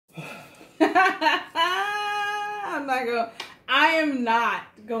I am not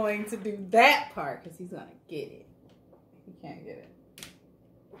going to do that part because he's gonna get it. He can't get it.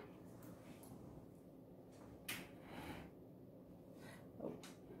 Oh,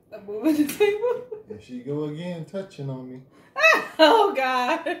 I'm moving the table. There she go again, touching on me. Oh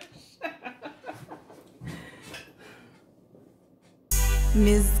gosh.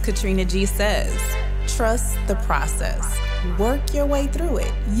 Ms. Katrina G says, trust the process. Work your way through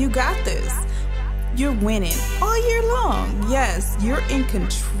it. You got this. You're winning all year long. Yes, you're in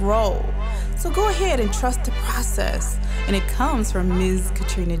control. So go ahead and trust the process. And it comes from Ms.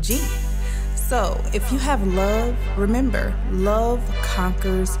 Katrina G. So if you have love, remember, love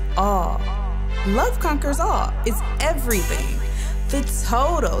conquers all. Love conquers all. It's everything. The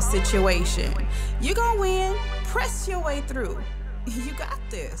total situation. You're gonna win. Press your way through. You got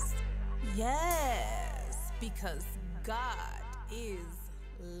this. Yes, because God is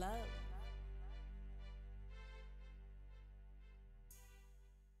love.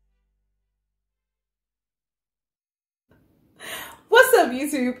 What's up,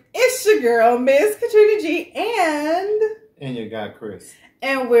 YouTube? It's your girl, Miss Katrina G, and your guy, Chris.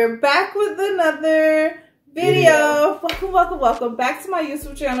 And we're back with another video. Welcome back to my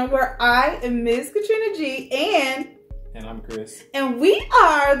YouTube channel where I am Miss Katrina G, and I'm Chris. And we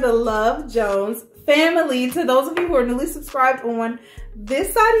are the Love Jones family. To those of you who are newly subscribed on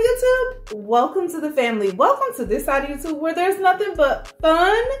this side of YouTube, welcome to the family. Welcome to this side of YouTube where there's nothing but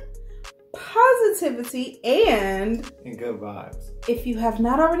fun, positivity, and good vibes. If you have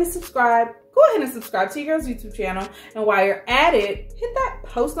not already subscribed, go ahead and subscribe to your girl's YouTube channel. And while you're at it, hit that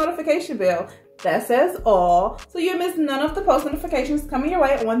post notification bell. That says all, so you miss none of the post notifications coming your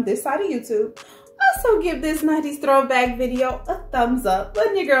way on this side of YouTube. Also, give this 90s throwback video a thumbs up,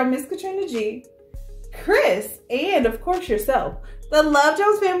 letting your girl, Miss Katrina G, Chris, and of course yourself, the Love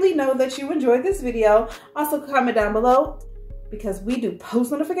Jones family, know that you enjoyed this video. Also, comment down below because we do post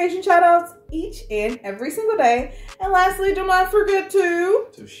notification shout outs each and every single day. And lastly, do not forget to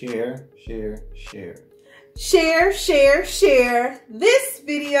share this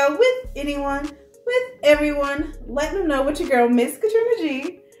video with anyone, with everyone. Let them know what your girl, Miss Katrina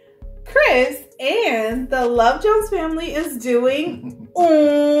G, Chris, and the Love Jones family is doing on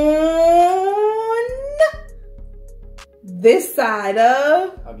this side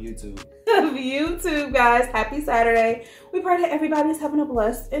of YouTube. YouTube, guys. Happy Saturday. We pray that everybody's having a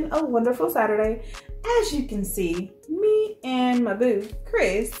blessed and a wonderful Saturday. As you can see, me and my boo,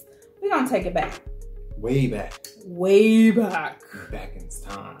 Chris, we're gonna take it back. Way back. Back into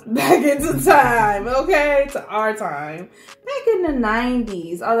time, okay? To our time. Back in the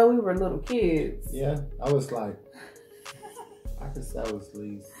 90s, although we were little kids. Yeah, I was like, I guess I was at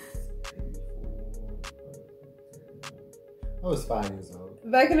least I was 5 years old.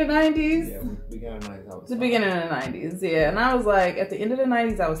 Back in the 90s? Yeah, beginning of the 90s, I was the beginning of the 90s, yeah. And I was like, at the end of the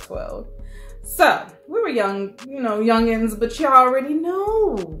 90s, I was 12. So, we were young, you know, youngins, but y'all already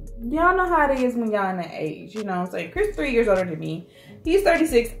know. Y'all know how it is when y'all in that age, you know what I'm saying? Chris 3 years older than me. He's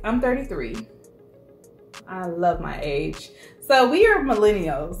 36, I'm 33. I love my age. So, we are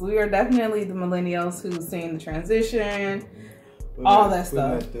millennials. We are definitely the millennials who've seen the transition, all that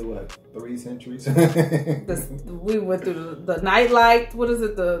stuff. We went through, what, 3 centuries? We went through the night light, what is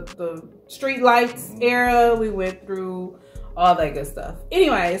it, the street lights era. We went through all that good stuff.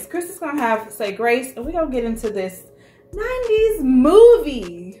 Anyways, Chris is gonna have say grace, and we're gonna get into this 90s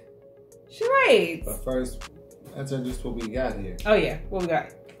movie charades. But first, answer just what we got here. Oh yeah, what we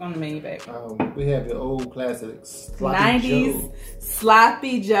got on the menu, babe? We have the old classic Sloppy 90s Joe.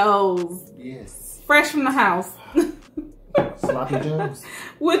 Sloppy Joes. Yes. Fresh from the house. Sloppy Joes.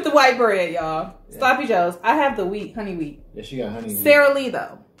 With the white bread, y'all. Yeah. Sloppy Joes. I have the wheat, honey wheat. Yeah, she got honey wheat. Sara Lee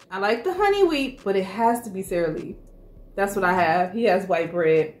though. I like the honey wheat, but it has to be Sara Lee. That's what I have. He has white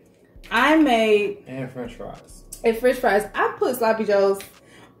bread. I made... And french fries. And french fries. I put Sloppy Joes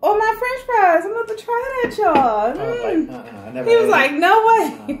on my french fries. I'm about to try that, y'all. He was like, no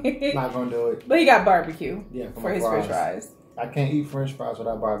way. Not gonna do it. But he got barbecue for his french fries. I can't eat french fries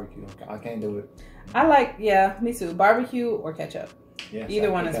without barbecue. I can't do it. I like, yeah, me too. Barbecue or ketchup. Yes,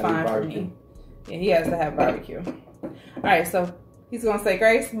 Either one is fine for me. Yeah, he has to have barbecue. All right, so he's going to say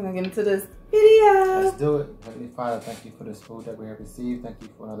grace. We're going to get into this video. Let's do it. Heavenly Father, thank you for this food that we have received. Thank you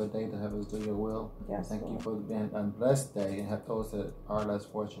for another day to have us do your will. Yes, thank you for being a blessed day and have those that are less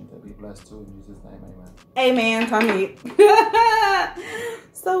fortunate to be blessed too. In Jesus' name, amen. Amen. Tommy.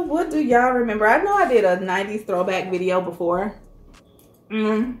 So what do y'all remember? I know I did a 90s throwback video before.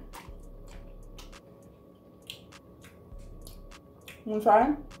 You want to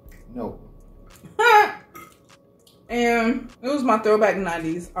try? No. And it was my throwback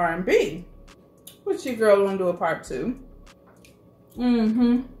 90s R&B. What your girl gonna do a part 2?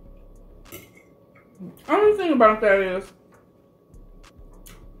 Only thing about that is,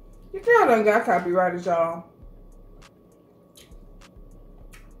 your girl done got copyrighted, y'all.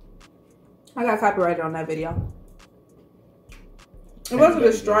 I got copyrighted on that video. It wasn't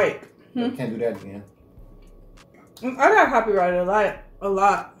a strike. Can't do that again. I got copyrighted a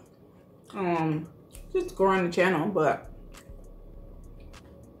lot. Just growing the channel, but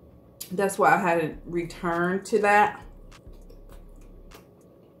that's why I hadn't returned to that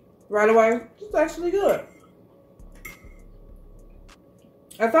right away. It's actually good.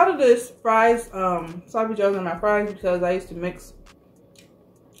 I thought of this fries, sloppy joes in my fries because I used to mix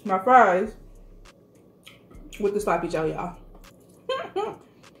my fries with the sloppy joe, y'all.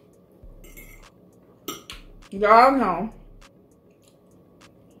 Y'all know,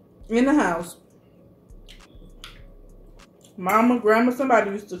 in the house, mama, grandma,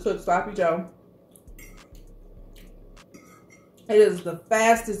 somebody used to cook sloppy joe. It is the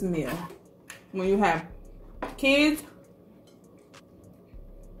fastest meal when you have kids.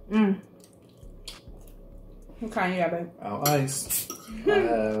 What kind you got, babe? Out ice. I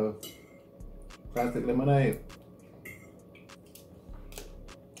have classic lemonade.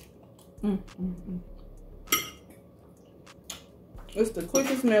 It's the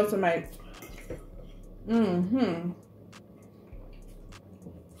quickest meal to make.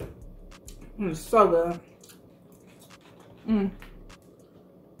 It's so good.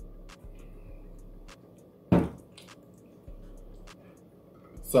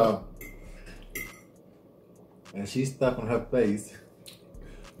 So, and she's stuck on her face.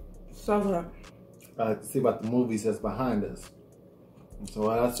 So good. To see about the movies that's behind us. And so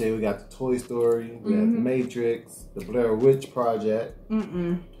what I say, we got the Toy Story, we got the Matrix, the Blair Witch Project. Let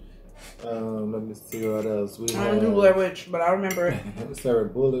me see what else. We I don't do Blair Witch, but I remember it. Sarah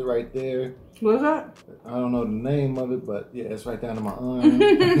Bullet right there. What is that? I don't know the name of it, but yeah, it's right down to my arm.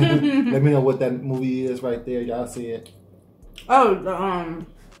 Let me know what that movie is right there. Y'all see it? Oh, the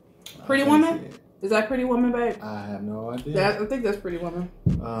Pretty Woman? Is that Pretty Woman, babe? I have no idea. I think that's Pretty Woman.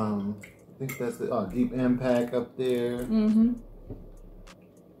 I think that's the Deep Impact up there.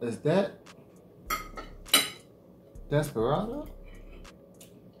 Is that Desperado?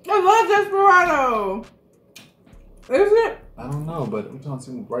 I love Desperado. Is it? I don't know, but I'm trying to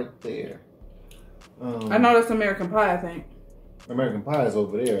see right there. I know that's American Pie, I think. American Pie is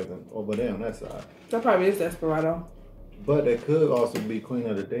over there on that side. That probably is Desperado. But that could also be Queen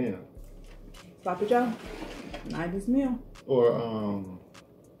of the Dam. Sloppy Joe. 90s meal. Or,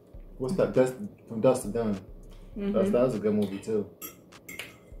 what's that? From Dusk to Dawn. That was a good movie, too.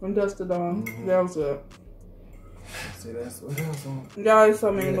 From Dusk to Dawn. That was good. See, that's what else on. Y'all, there's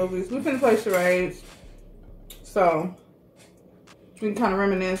so many movies. We finna play charades. So, we can kind of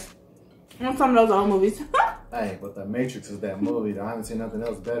reminisce on some of those old movies. Hey, but The Matrix is that movie. I haven't seen nothing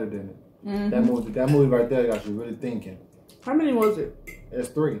else better than it. That movie right there got you really thinking. How many was it? There's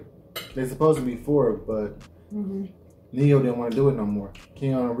 3. They're supposed to be 4, but Neo didn't want to do it no more.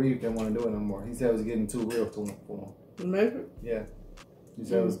 Keanu Reeves didn't want to do it no more. He said it was getting too real for him. The Matrix? Yeah. He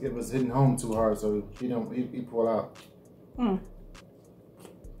said it was hitting home too hard, so he pulled out. Let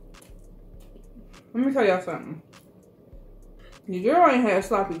me tell y'all something. Your girl ain't had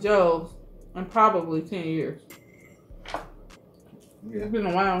sloppy joes in probably 10 years. Yeah. It's been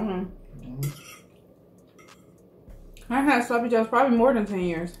a while, huh? I had sloppy joes probably more than 10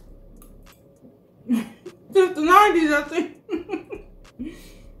 years. Since the 90s, I think.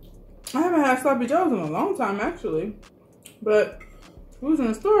 I haven't had sloppy joes in a long time, actually. But we was in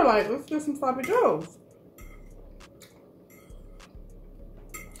the store like, let's get some sloppy joes.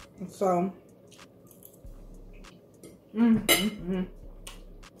 So,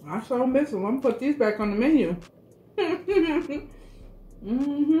 I so miss them. I'm gonna put these back on the menu.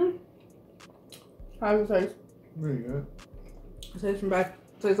 How does it taste? Very good.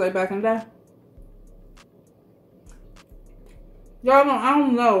 Tastes like back in the day. Y'all know, I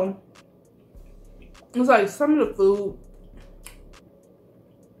don't know. It's like some of the food.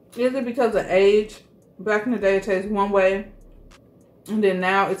 Is it because of age? Back in the day, it tastes one way, and then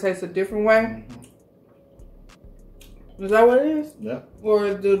now it tastes a different way. Is that what it is? Yeah.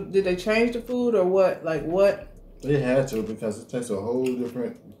 Or did they change the food or what? Like what? They had to because it tastes a whole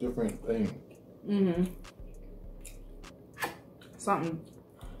different thing. Something.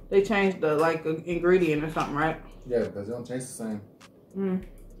 They changed the like ingredient or something, right? Yeah, because it don't taste the same.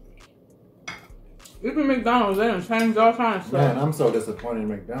 Even McDonald's, they done changed all kinds of stuff. Man, I'm so disappointed in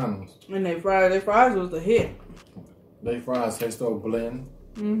McDonald's. And their fries was the hit. They fries taste so bland.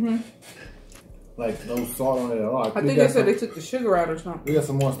 like no salt on it at all. I think they said they took the sugar out or something. We got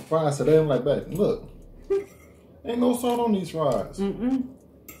some more fries today. I'm like, back, look, ain't no salt on these fries.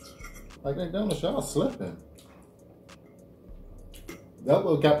 Like McDonald's, y'all slipping. That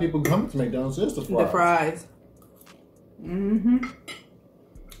what got people coming to McDonald's is the fries. The fries. I'm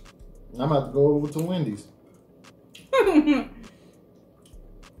about to go over to Wendy's.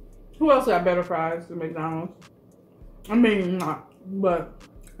 Who else got better fries than McDonald's? I mean, not, but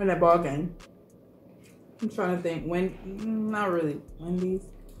in that ball game. I'm trying to think. Not really. Wendy's.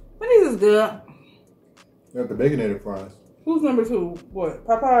 Wendy's is good. They got the baconated fries. Who's number 2? What?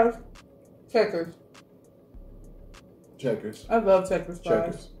 Popeyes? Checkers. Checkers. I love Checkers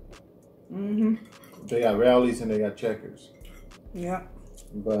fries. Checkers. They got Rallies and they got Checkers. Yeah.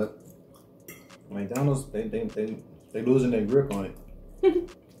 But McDonald's, they losing their grip on it.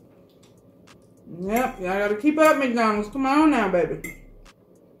 Yep, y'all gotta keep up, McDonald's. Come on now, baby.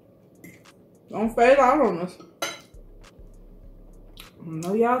 Don't fade out on us. I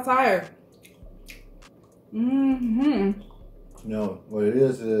know y'all tired. No, what it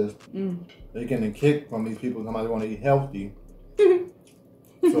is they're getting a kick from these people come out, they want to eat healthy.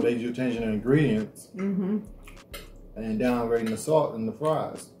 So they just changing the ingredients and downgrading the salt in the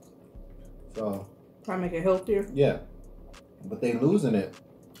fries. So try to make it healthier. Yeah, but they losing it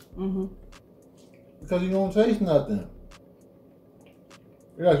because you don't taste nothing.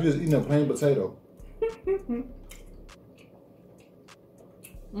 You're like just eating a plain potato.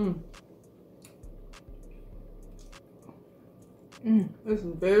 This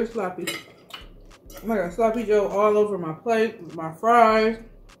is very sloppy. I got sloppy Joe all over my plate with my fries.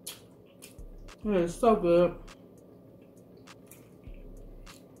 It is so good.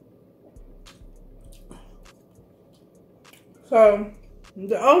 So,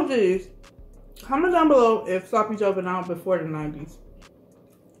 the OGs, comment down below if sloppy Joe been out before the 90s.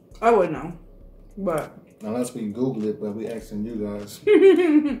 I wouldn't know, but unless we Google it, but we asking you guys.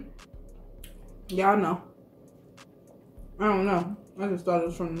 Y'all know. I don't know. I just thought it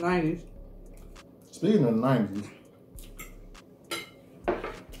was from the 90s. Speaking of the 90s,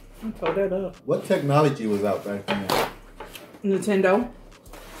 I told that up. What technology was out back then? Nintendo.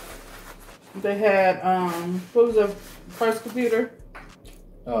 They had what was the first computer?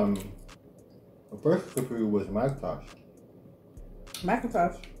 The first computer was Macintosh.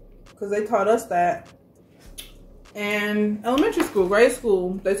 Macintosh. Because they taught us that in elementary school, grade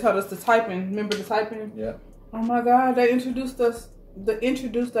school. They taught us the typing. Remember the typing? Yeah. Oh my God! They introduced us. They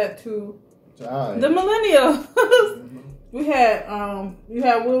introduced that to the millennials. We had you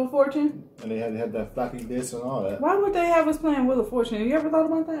had Wheel of Fortune. And they had that floppy disk and all that. Why would they have us playing Wheel of Fortune? You ever thought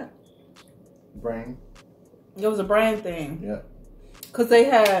about that? Brain. It was a brain thing. Yeah. Because they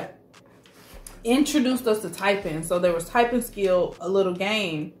had introduced us to typing. So there was typing skill, a little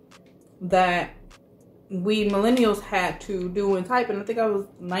game that we millennials had to do in typing. I think I was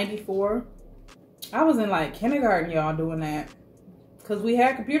 94. I was in like kindergarten, y'all, doing that. Because we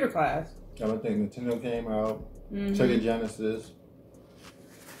had computer class. I think Nintendo came out. Sega Genesis.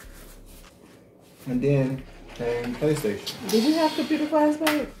 And then came PlayStation. Did you have computer class,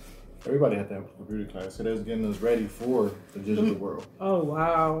 babe? Everybody had to have computer class. So they was getting us ready for the digital world. Oh,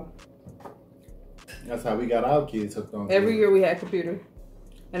 wow. That's how we got our kids hooked on. Every year we had computer.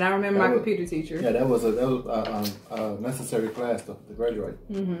 And I remember my computer teacher. Yeah, that was a necessary class to graduate.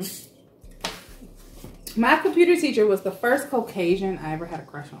 My computer teacher was the first Caucasian I ever had a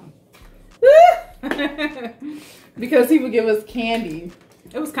crush on. Because he would give us candy.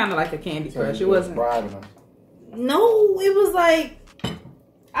 It was kind of like a candy crush. It wasn't. Bribing them. No, it was like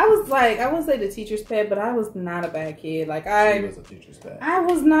I wouldn't say the teacher's pet, but I was not a bad kid. Like She was a teacher's pet. I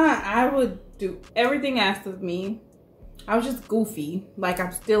was not. I would do everything asked of me. I was just goofy. Like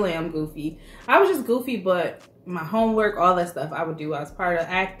I still am goofy. I was just goofy, but my homework, all that stuff I would do. I was part of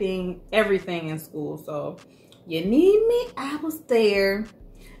acting, everything in school. So you need me, I was there.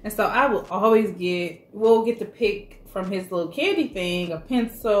 And so I would always get to pick from his little candy thing, a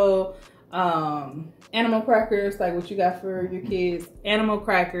pencil, animal crackers, like what you got for your kids, animal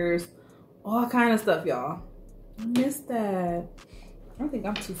crackers, all kind of stuff, y'all. I miss that. I don't think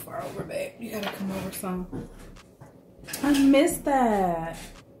I'm too far over, babe. You gotta come over some. I miss that.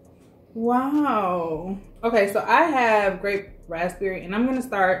 Wow. Okay, so I have grape raspberry, and I'm gonna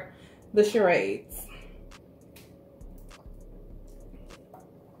start the charades.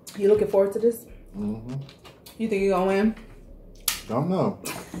 You looking forward to this? You think you're gonna win? Don't know.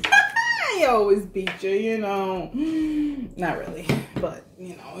 I always beat you, you know. Not really, but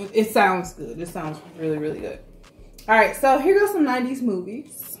you know, it sounds good. It sounds really, really good. All right, so here goes some 90s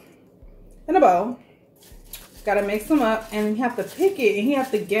movies in a bowl. Gotta mix them up, and you have to pick it, and you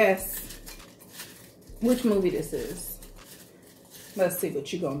have to guess which movie this is. Let's see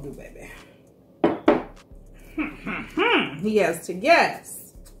what you gonna do, baby. He has to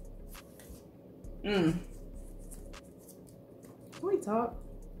guess. Can we talk?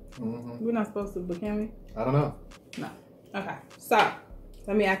 We're not supposed to, but can we? I don't know. No. Okay. So,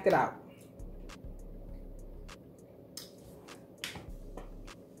 let me act it out.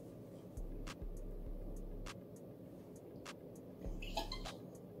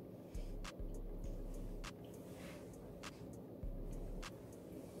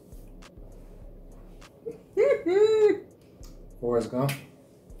 Forrest Gump?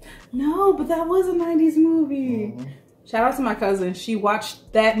 No, but that was a 90s movie. Shout out to my cousin. She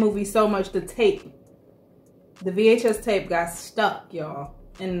watched that movie so much, the VHS tape got stuck, y'all,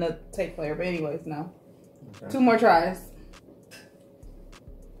 in the tape player. But anyways, no. Okay. 2 more tries.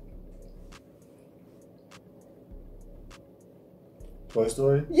 Toy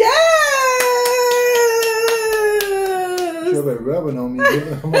Story? Yes! You've been rubbing on me.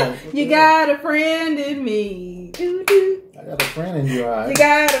 You got a friend in me. I got a friend in your eye. You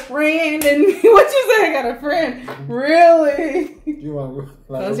got a friend in me. What you say? I got a friend. Really? You want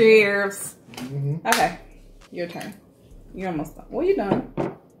close your ears. Okay. Your turn. You're almost done. Well, you done.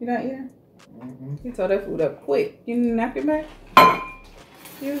 You done eating? You tore that food up quick. You need a napkin back?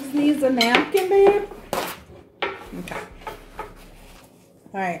 You just need a napkin, babe? Okay.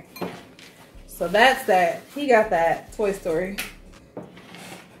 Alright. So that's that. He got that. Toy Story.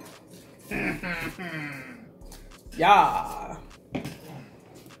 Yeah.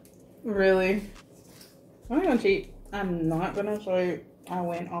 Really? I'm not gonna cheat. I'm not gonna cheat. I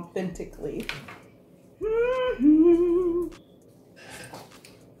went authentically.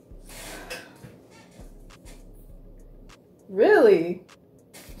 Really?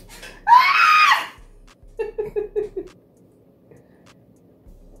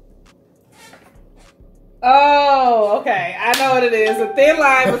 Oh, okay. I know what it is. A thin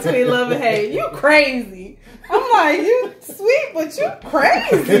line between love and hate. You crazy. I'm like, you sweet, but you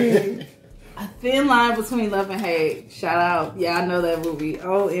crazy. A thin line between love and hate. Shout out. Yeah, I know that movie.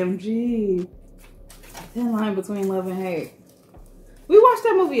 OMG. A thin line between love and hate. We watched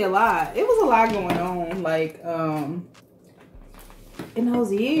that movie a lot. It was a lot going on. Like, in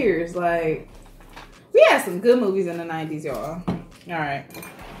those years. Like, we had some good movies in the 90s, y'all. All right.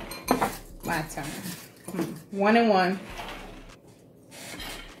 My turn. 1 and 1.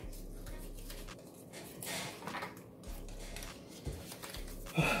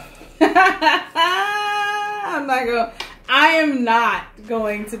 I am not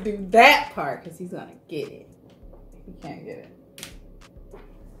going to do that part because he's gonna get it. He can't get it.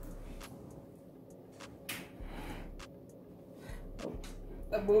 Oh,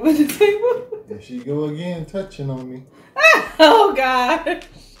 I'm moving the table. There she go again, touching on me. Oh gosh.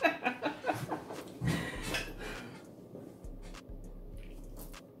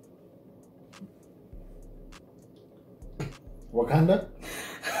 Wakanda?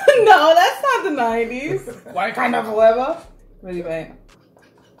 No, that's not the 90s. Wakanda forever. Really bad.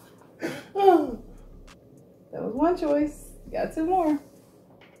 That was one choice. You got 2 more.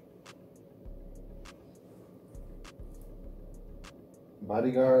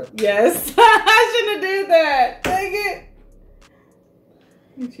 Bodyguard? Yes. I shouldn't have did that. Dang it.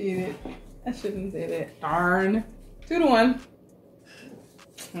 You cheated. I shouldn't say that. Darn. 2 to 1.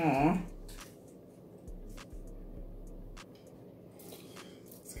 Aw.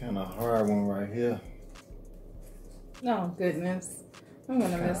 Kind of hard one right here. Oh goodness, I'm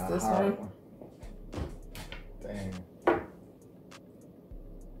gonna miss this one. Dang,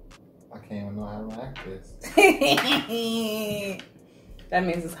 I can't even know how to act this. That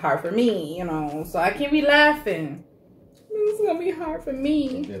means it's hard for me, you know. So I can't be laughing. It's gonna be hard for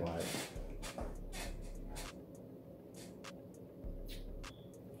me. Like,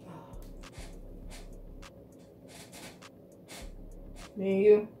 Me and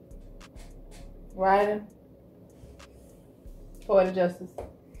you riding. Poetic Justice.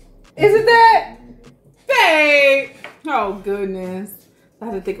 Is it that? Babe! Oh goodness. I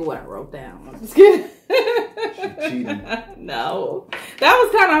had to think of what I wrote down. I'm just kidding. she cheated. No. That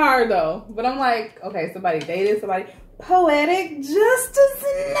was kind of hard though. But I'm like, okay, somebody dated somebody. Poetic Justice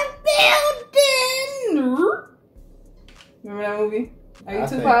in the building. Remember that movie? Are you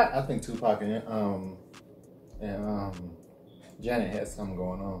Tupac? I think Tupac and Janet had something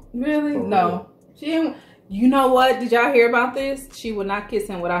going on. Really? No. She didn't. You know what? Did y'all hear about this? She would not kiss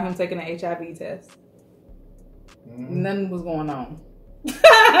him without him taking an HIV test. Nothing was going on.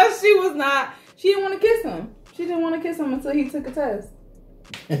 She was not. She didn't want to kiss him. She didn't want to kiss him until he took a test.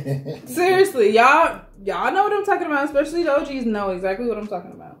 Seriously, y'all know what I'm talking about. Especially the OGs know exactly what I'm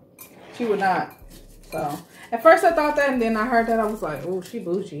talking about. She would not. So at first I thought that, and then I heard that I was like, oh, she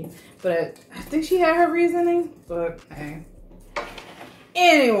bougie. But I think she had her reasoning. But hey.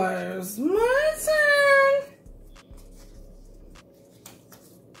 Anyways, my turn.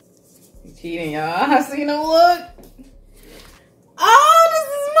 You cheating, y'all. I seen a look. Oh, this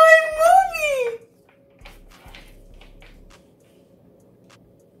is my movie.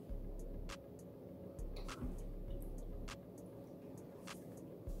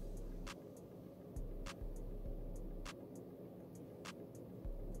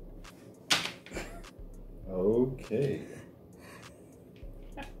 Okay.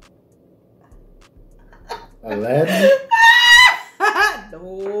 Aladdin?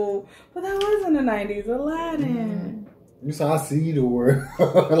 No, but that was in the 90s. Aladdin. You saw I see the word.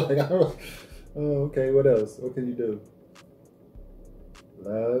 Like, I don't, oh, okay, what else? What can you do?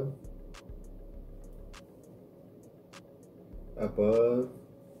 Love. Above.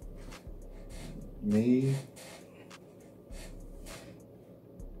 Me.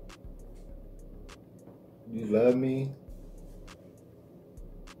 You love me.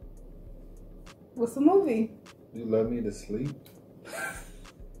 What's the movie? You love me to sleep.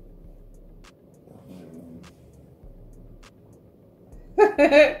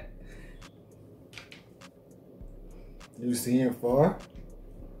 You seeing far?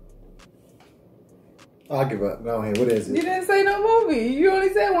 I'll give up. Go ahead. What is it? You didn't say no movie. You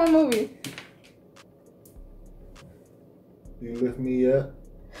only said one movie. You lift me up.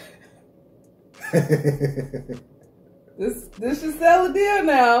 This should sell a deal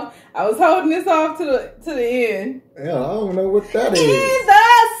now. I was holding this off to the end. Yeah, I don't know what that is. In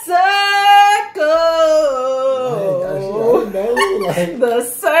the circle. I don't know. Like, the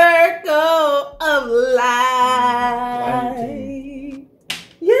circle of life.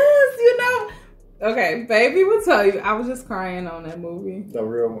 Yes, you know. Okay, baby will tell you. I was just crying on that movie. the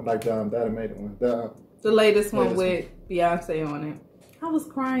real one, like the animated one. The latest one with Beyonce on it. I was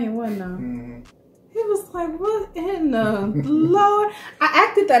crying, wasn't I? Mm-hmm. It was like, what in the Lord? I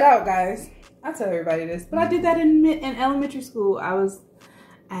acted that out, guys. I tell everybody this, but I did that in elementary school. I was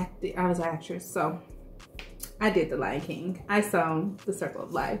an actress, so I did The Lion King. I sung The Circle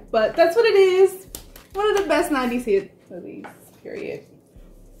of Life, but that's what it is. One of the best 90s hit movies, period.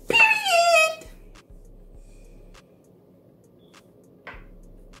 Period!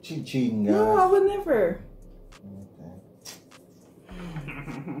 Cheating, guys. No, I would never.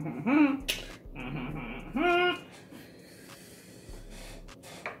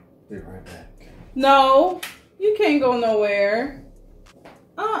 Be right back. No, you can't go nowhere.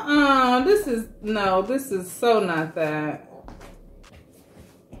 This is so not that.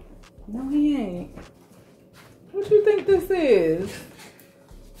 No, he ain't. What you think this is?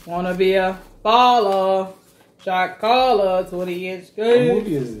 Wanna be a baller, shot caller, 20-inch What good.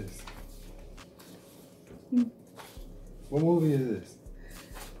 movie is this? What movie is this?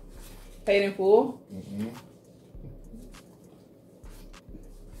 Paid in Full? Mm-hmm.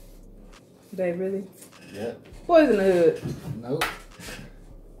 They really? Yep. Boys in the Hood. Nope.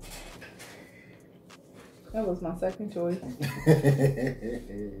 That was my second choice.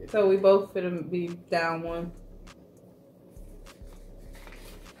 So we both finna be down one.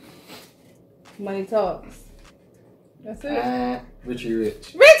 Money Talks. That's it. Richie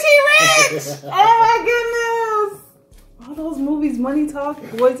Rich. Richie Rich! Oh my goodness! All those movies, Money Talk,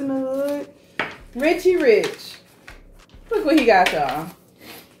 Boys in the Hood. Richie Rich. Look what he got, y'all.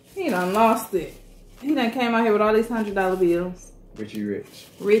 He done lost it. He done came out here with all these $100 bills. Richie Rich.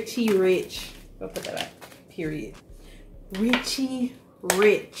 Richie Rich. Go put that up. Period. Richie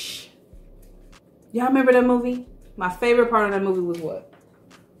Rich. Y'all remember that movie? My favorite part of that movie was what?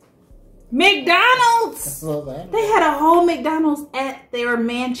 McDonald's! They had a whole McDonald's at their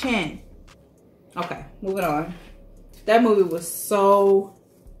mansion. Okay, moving on. That movie was so...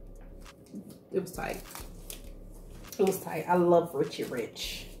 It was tight. It was tight. I love Richie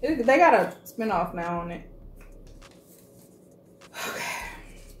Rich. They got a spinoff now on it.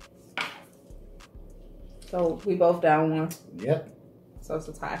 Okay. So we both down one. Yep. So it's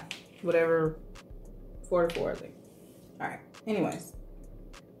a tie. Whatever. 4-4, I think. All right. Anyways.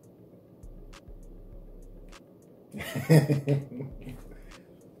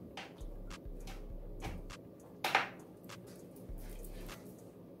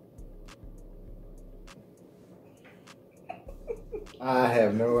 I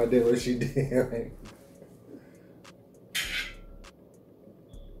have no idea what she did.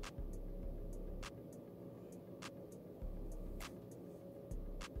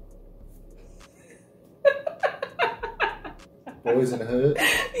 Boys in the Hood?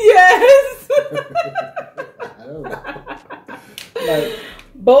 Yes! I don't know. Like,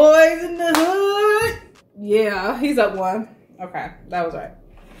 Boys in the Hood. Yeah, he's up 1. Okay, that was right.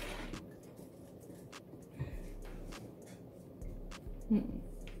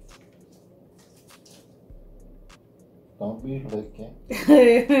 Don't be flicking.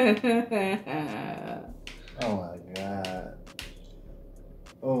 Oh my god.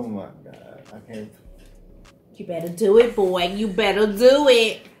 Oh my god. I can't. You better do it, boy. You better do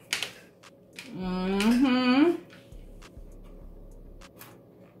it. Mm-hmm.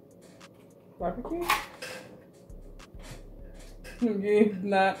 Barbecue? Okay,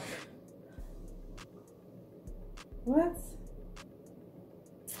 not. What?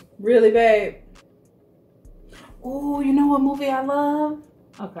 Really, babe? Oh, you know what movie I love?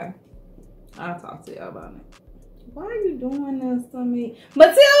 Okay. I'll talk to you about it. Why are you doing this to me?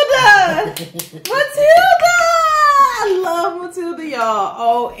 Matilda! Matilda! I love Matilda,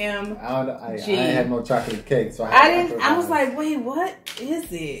 y'all. OMG. I had no chocolate cake, so I was like, wait, what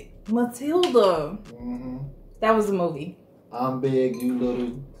is it? Matilda. Mm-hmm. That was the movie. I'm big, you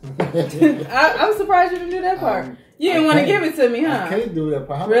little. I'm surprised you didn't do that part. You didn't want to give it to me, huh? I can't do that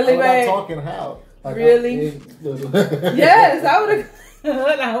part. Really, babe? I'm talking how? Like, really? Yes, I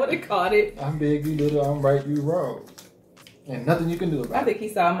would have caught it. I'm big, you little. I'm right, you wrong. And nothing you can do about it. I think he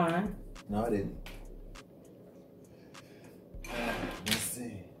saw mine. No, I didn't. Let's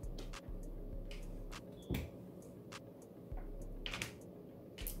see.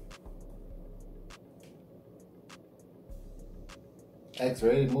 X,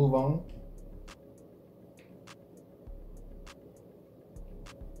 ready to move on?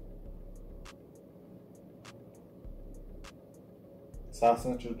 South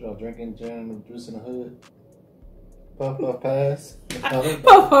Central drinking gin and juice in the hood. Puff puff pass. Puff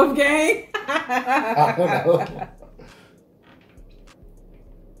puff gang. I don't know.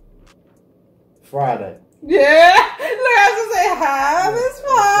 Friday. Yeah. Look, I was gonna say hi, Miss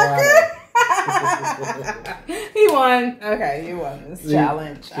Parker. He won. Okay, you won this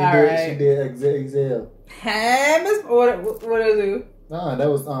challenge. All right. She did Excel. Hey, Miss. What did I do? No, that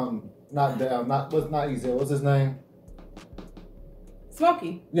was not Excel. What's his name?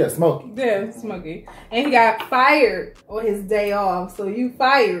 Smokey. Yeah, Smokey. Yeah, Smokey. And he got fired on his day off. So you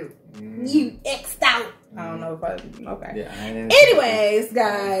fired. You X'd out. I don't know if okay. Yeah, anyways,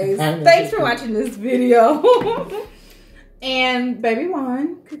 guys, thanks for watching this video. And baby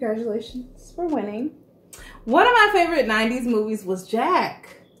won. Congratulations for winning. One of my favorite 90s movies was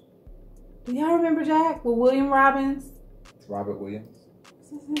Jack. Do y'all remember Jack with William Robbins? It's Robert Williams.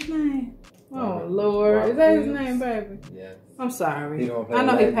 What's his name? Robert, oh, Lord. Robert Is that Williams. his name, baby? Yes. I'm sorry. I know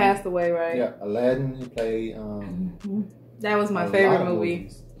Aladdin. he passed away, right? Yeah, Aladdin. He played. That was my favorite movie.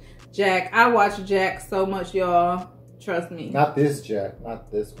 Movies. Jack. I watched Jack so much, y'all. Trust me. Not this Jack.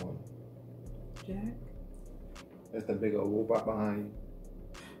 Not this one. Jack? That's the big old robot behind you.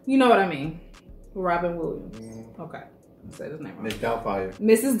 You know what I mean. Robin Williams. Mm-hmm. Okay. I said his name wrong. Miss Doubtfire.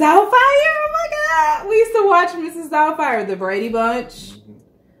 Mrs. Doubtfire. Oh my God. We used to watch Mrs. Doubtfire. The Brady Bunch. Mm-hmm.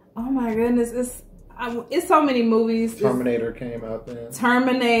 Oh my goodness. It's so many movies. Terminator came out then.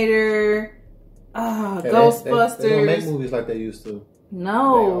 Terminator. Ghostbusters. They don't make movies like they used to.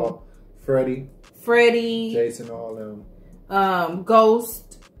 No. Freddy. Jason, all them.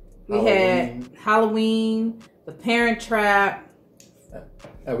 Ghost. We Halloween. had Halloween. The Parent Trap.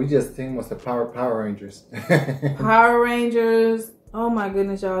 We just seen what's the Power Rangers. Power Rangers. Oh my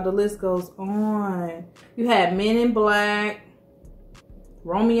goodness, y'all. The list goes on. You had Men in Black.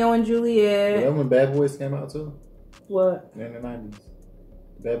 Romeo and Juliet. Remember when Bad Boys came out too? What? In the 90s.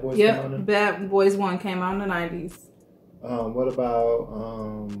 Bad Boys Yep. came out then? Bad Boys 1 came out in the 90s. What about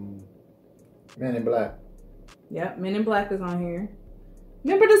Men in Black? Yep. Men in Black is on here.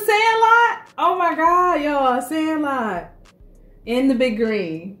 Remember the Sandlot? Oh my God, y'all. Sandlot. In the Big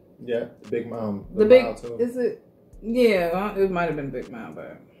Green. Yeah. The Big Mom. The Big, Mile too. is it? Yeah, it might have been Big Mouth,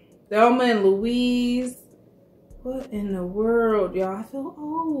 but Thelma and Louise. What in the world, y'all? I feel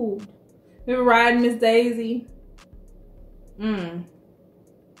old. Remember Riding Miss Daisy?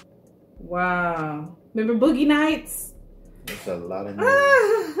 Wow. Remember Boogie Nights? It's a lot of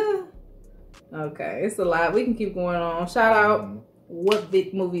movies. Okay, it's a lot. We can keep going on. Shout out what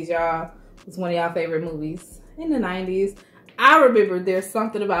big movies, y'all, was one of y'all favorite movies in the 90s. I remember There's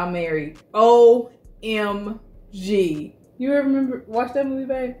Something About Mary. OMG. You ever remember watch that movie,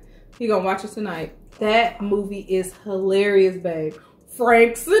 babe? You gonna watch it tonight. That movie is hilarious, babe.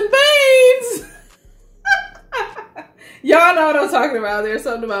 Franks and Beans. Y'all know what I'm talking about. There's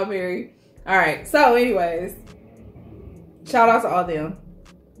Something About Mary. All right. So, anyways, shout out to all them,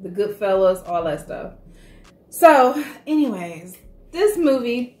 the Goodfellas, all that stuff. So, anyways, this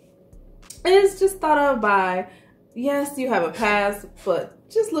movie is just thought of by, yes, you have a past, but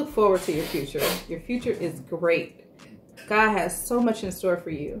just look forward to your future. Your future is great. God has so much in store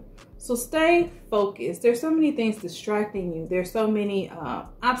for you. So stay focused. There's so many things distracting you. There's so many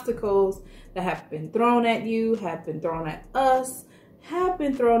obstacles that have been thrown at you, have been thrown at us, have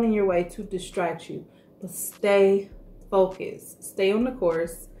been thrown in your way to distract you. But stay focused. Stay on the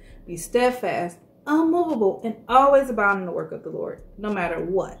course. Be steadfast, unmovable, and always abound in the work of the Lord, no matter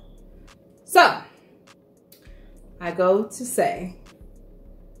what. So, I go to say.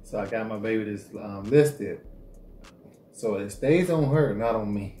 So I got my baby this listed. So it stays on her, not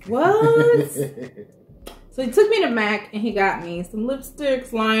on me. What? So he took me to MAC and he got me some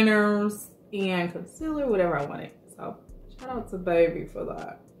lipsticks, liners, and concealer, whatever I wanted. So shout out to baby for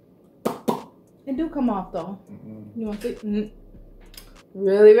that. It do come off though. You want to see?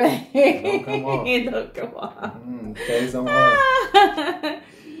 Really, babe? It don't come off. It don't come off. Stays on her.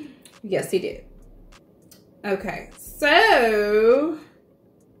 Yes, he did. Okay, so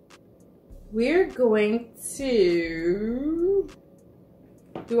we're going to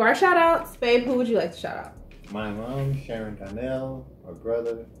do our shout outs. Babe, who would you like to shout out? My mom, Sharon Donnell, my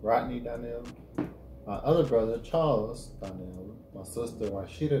brother, Rodney Donnell, my other brother, Charles Donnell, my sister,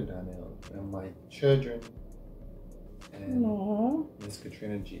 Rashida Donnell, and my children, and Miss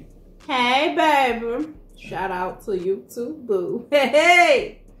Katrina G. Hey, baby. Shout out to you too, boo.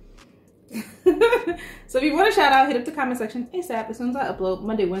 Hey! So if you want to shout out, hit up the comment section ASAP as soon as I upload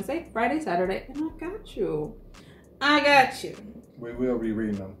Monday, Wednesday, Friday, Saturday, and I got you. I got you. We will be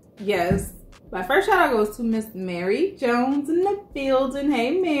reading them. Yes. My first shout out goes to Miss Mary Jones in the building.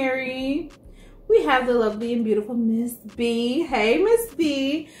 Hey, Mary. We have the lovely and beautiful Miss B. Hey, Miss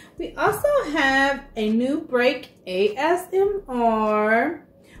B. We also have a new break ASMR.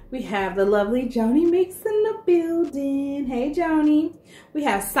 We have the lovely Joni Mix in the building. Hey, Joni. We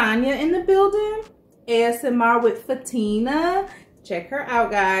have Sonia in the building. ASMR with Fatina. Check her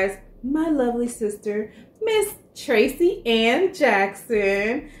out, guys. My lovely sister, Miss Tracy Ann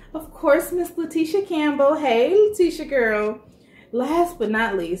Jackson. Of course, Miss Letitia Campbell. Hey, Letitia girl. Last but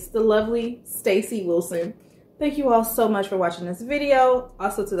not least, the lovely Stacy Wilson. Thank you all so much for watching this video.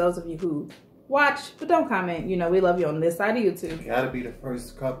 Also to those of you who watch, but don't comment. You know, we love you on this side of YouTube. You gotta be the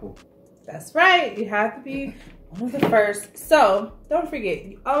first couple. That's right. You have to be one of the first. So, don't forget,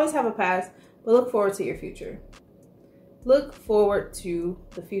 you always have a past, but look forward to your future. Look forward to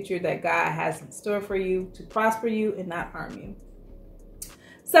the future that God has in store for you, to prosper you and not harm you.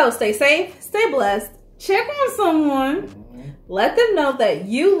 So, stay safe, stay blessed, check on someone, let them know that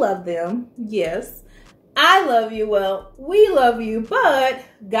you love them. Yes, I love you. Well, we love you, but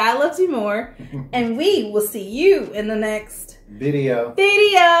God loves you more. And we will see you in the next video.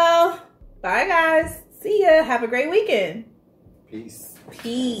 Bye, guys. See ya. Have a great weekend. Peace.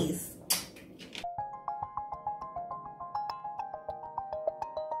 Peace.